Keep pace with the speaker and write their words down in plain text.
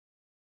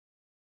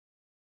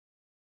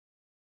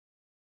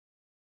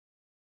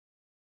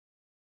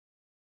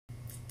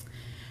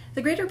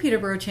The Greater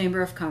Peterborough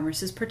Chamber of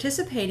Commerce is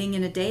participating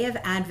in a day of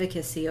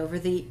advocacy over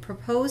the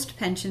proposed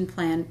pension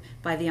plan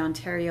by the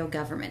Ontario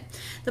government.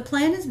 The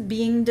plan is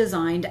being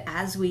designed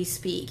as we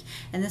speak,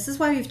 and this is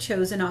why we've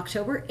chosen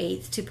October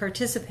 8th to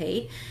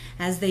participate.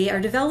 As they are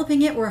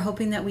developing it, we're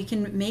hoping that we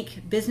can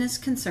make business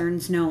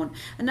concerns known.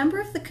 A number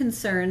of the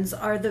concerns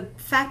are the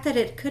fact that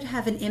it could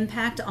have an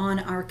impact on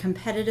our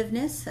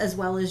competitiveness as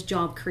well as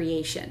job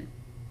creation.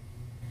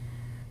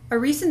 A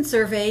recent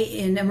survey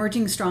in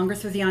Emerging Stronger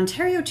through the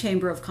Ontario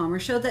Chamber of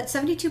Commerce showed that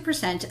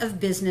 72%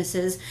 of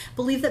businesses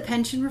believe that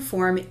pension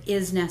reform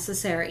is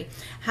necessary.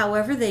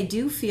 However, they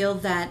do feel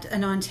that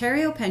an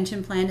Ontario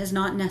pension plan is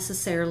not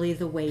necessarily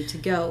the way to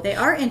go. They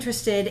are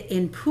interested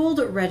in pooled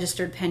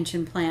registered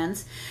pension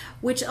plans,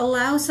 which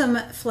allow some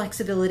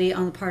flexibility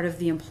on the part of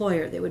the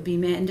employer. They would be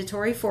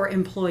mandatory for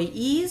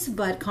employees,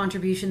 but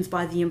contributions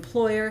by the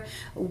employer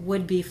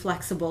would be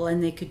flexible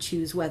and they could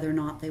choose whether or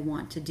not they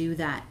want to do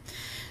that.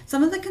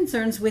 Some of the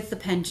concerns with the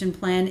pension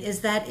plan is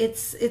that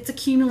it's a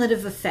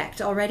cumulative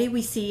effect. Already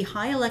we see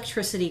high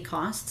electricity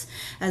costs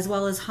as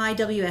well as high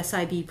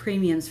WSIB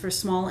premiums for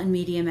small and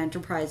medium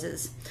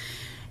enterprises.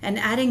 And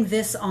adding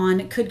this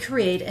on could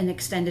create an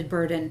extended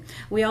burden.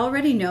 We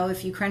already know,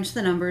 if you crunch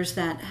the numbers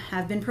that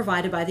have been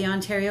provided by the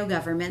Ontario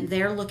government,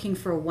 they're looking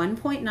for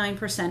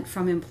 1.9%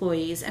 from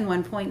employees and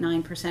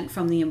 1.9%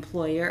 from the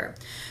employer.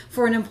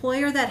 For an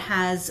employer that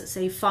has,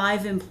 say,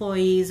 5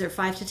 employees or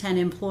 5 to 10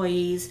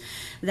 employees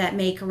that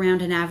make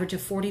around an average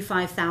of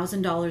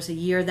 $45,000 a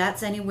year,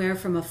 that's anywhere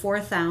from a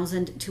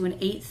 $4,000 to an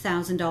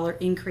 $8,000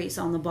 increase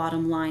on the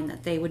bottom line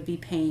that they would be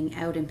paying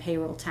out in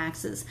payroll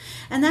taxes.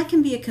 And that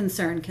can be a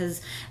concern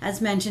because,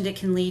 as mentioned, it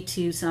can lead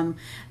to some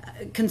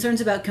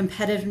concerns about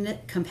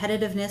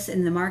competitiveness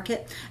in the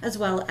market as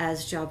well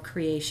as job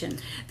creation.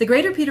 The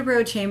Greater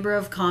Peterborough Chamber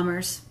of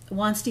Commerce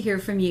wants to hear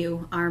from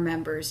you, our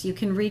members. You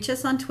can reach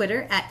us on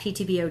Twitter at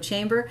PTBO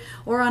Chamber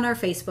or on our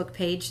Facebook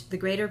page, the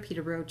Greater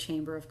Peterborough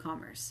Chamber of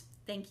Commerce.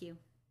 Thank you.